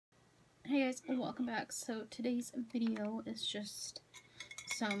Hey guys, welcome back. So today's video is just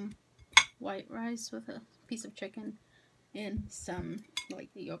some white rice with a piece of chicken and some like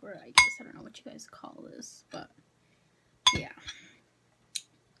yogurt, I guess. I don't know what you guys call this, but yeah.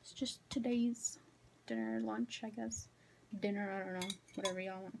 It's just today's dinner, lunch, I guess. Dinner, I don't know, whatever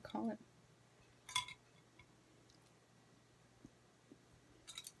y'all want to call it.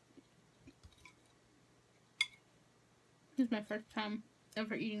 This is my first time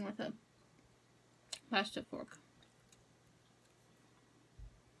ever eating with a plastic fork.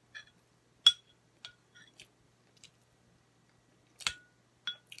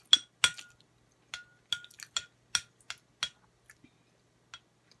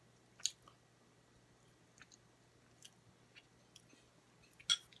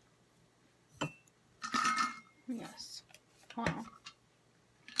 Yes. Wow.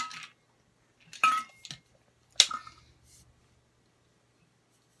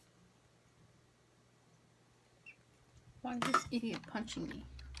 Why is this idiot punching me?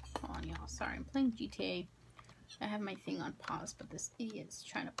 Hold on, y'all. Sorry, I'm playing GTA. I have my thing on pause, but this idiot's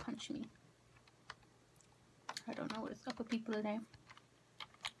trying to punch me. I don't know what is up with people today.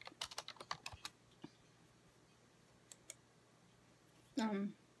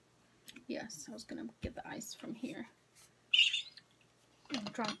 Yes, I was gonna get the ice from here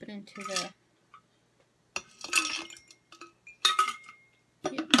and drop it into the,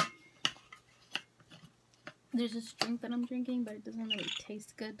 There's this drink that I'm drinking, but it doesn't really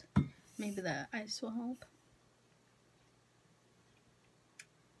taste good. Maybe the ice will help.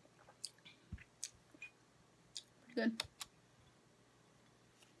 Pretty good.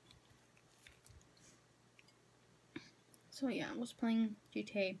 So yeah, I was playing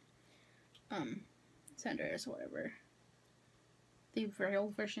GTA, San Andreas or whatever. The very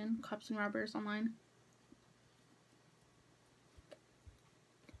old version, Cops and Robbers Online.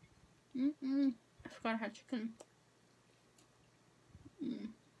 I forgot I had chicken.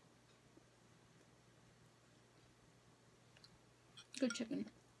 Good chicken.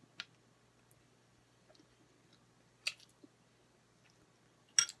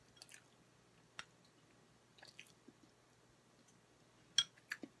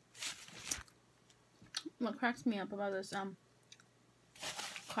 What cracks me up about this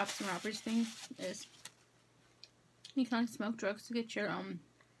Cops and Robbers thing is you can't smoke drugs to get your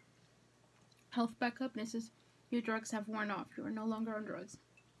health back up, and it says your drugs have worn off. You are no longer on drugs.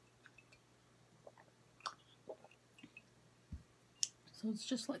 So it's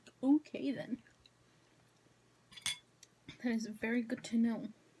just like, okay then. That is very good to know.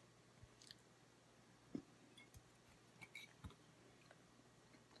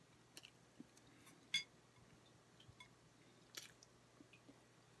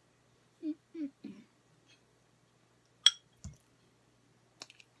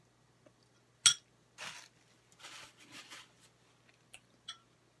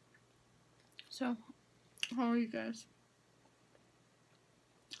 So, how are you guys?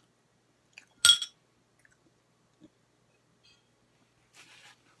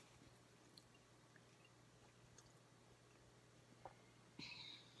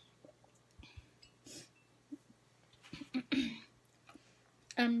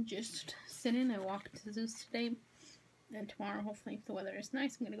 I'm just sitting. I walked to the zoo today, and tomorrow, hopefully, if the weather is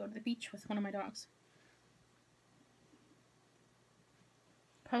nice, I'm gonna go to the beach with one of my dogs.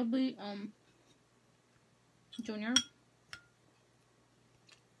 Probably, Junior.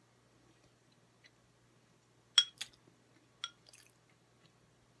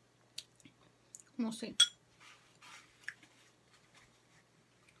 We'll see.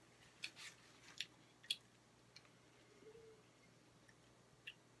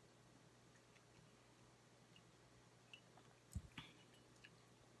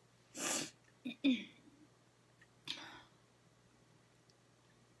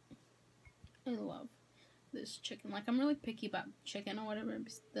 I love this chicken. Like, I'm really picky about chicken or whatever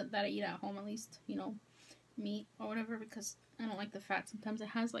that I eat at home, at least, you know, meat or whatever, because I don't like the fat. Sometimes it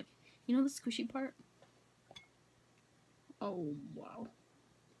has, like, you know, the squishy part? Oh, wow.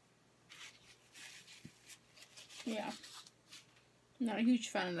 Yeah. Not a huge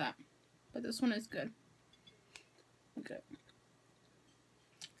fan of that. But this one is good. Okay.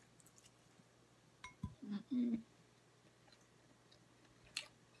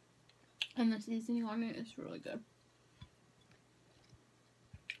 And the seasoning on it is really good.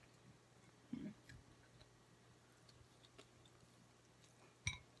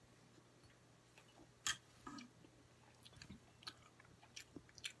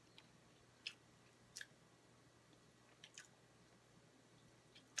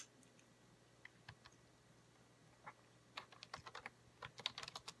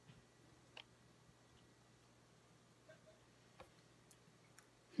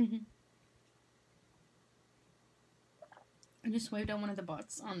 I just waved at one of the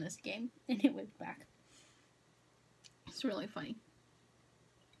bots on this game, and it waved back. It's really funny.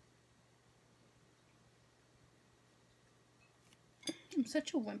 I'm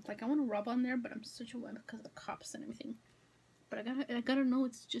such a wimp. Like, I want to rub on there, but I'm such a wimp because of the cops and everything. But I gotta know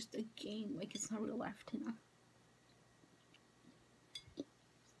it's just a game. Like, it's not real life, you know.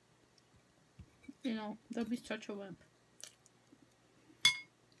 You know, that'd be such a wimp.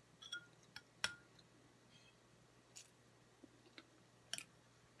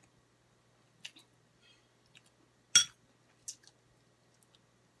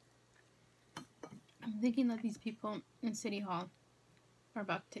 I'm thinking that these people in City Hall are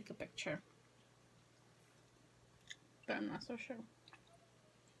about to take a picture. But I'm not so sure. And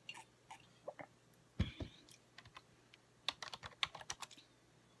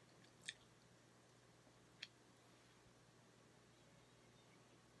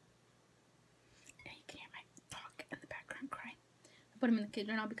you can hear my dog in the background crying. I put him in the cage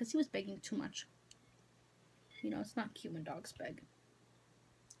right now because he was begging too much. You know, it's not cute when dogs beg.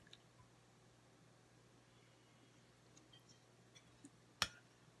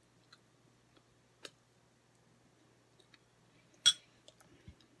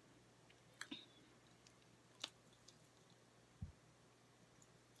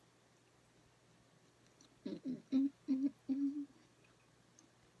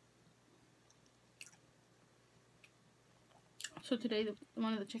 So today,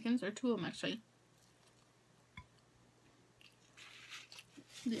 one of the chickens, or two of them actually,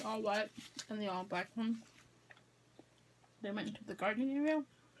 the all white and the all black one, they went into the garden area,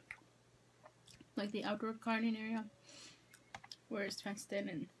 like the outdoor garden area, where it's fenced in,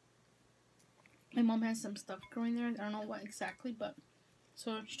 and my mom has some stuff growing there. I don't know what exactly, but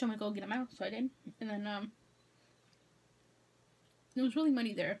so she told me to go get them out, so I did. And then it was really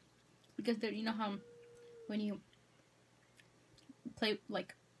muddy there because there, you know how when you play,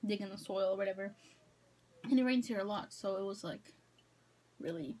 like, dig in the soil or whatever, and it rains here a lot, so it was like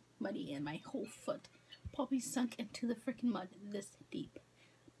really muddy, and my whole foot probably sunk into the freaking mud this deep.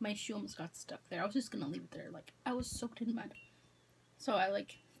 My shoe almost got stuck there. I was just gonna leave it there. Like, I was soaked in mud. So I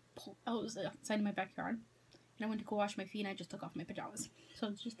was outside in my backyard, and I went to go wash my feet, and I just took off my pajamas. So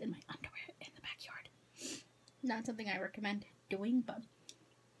it's just in my underwear in the backyard. Not something I recommend doing, but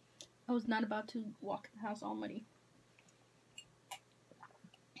I was not about to walk in the house all muddy.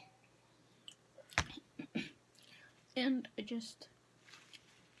 And I just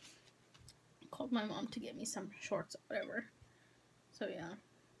called my mom to get me some shorts or whatever. So yeah.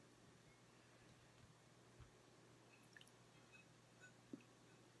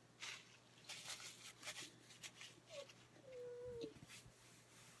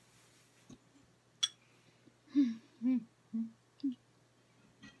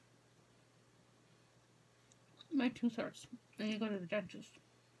 My tooth hurts. I need to go to the dentist.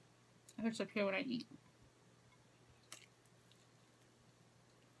 It hurts up here when I eat.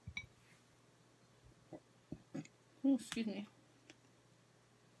 Oh, excuse me.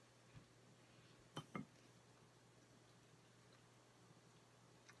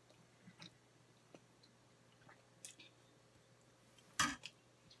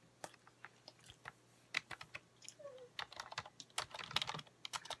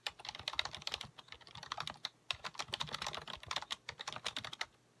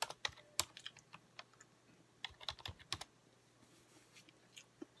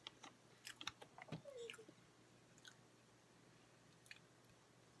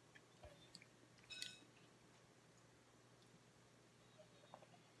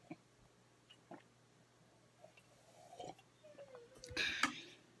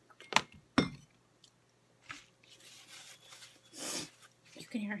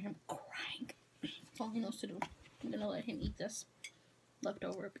 You can hear him crying. That's all he knows to do. I'm gonna let him eat this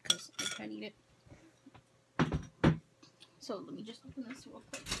leftover because I can't eat it. So let me just open this real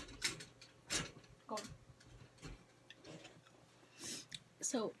quick. Go on.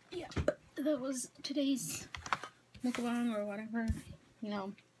 So yeah, that was today's mukbang or whatever, you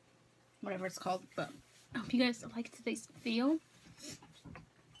know, whatever it's called. But I hope you guys liked today's video.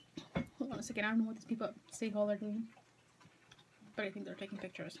 Hold on a second, I don't know what these people at City Hall are doing, but I think they're taking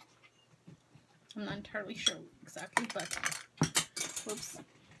pictures. I'm not entirely sure exactly, but whoops.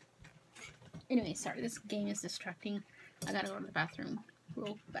 Anyway, sorry, this game is distracting. I gotta go to the bathroom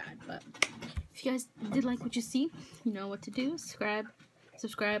real bad, but if you guys did like what you see, you know what to do. Subscribe,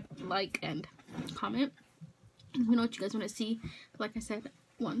 like, and comment. Let me know what you guys want to see. Like I said,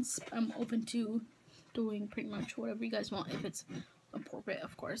 once I'm open to doing pretty much whatever you guys want, if it's appropriate,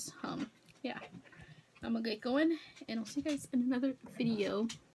 of course. Yeah, I'm gonna get going, and I'll see you guys in another video.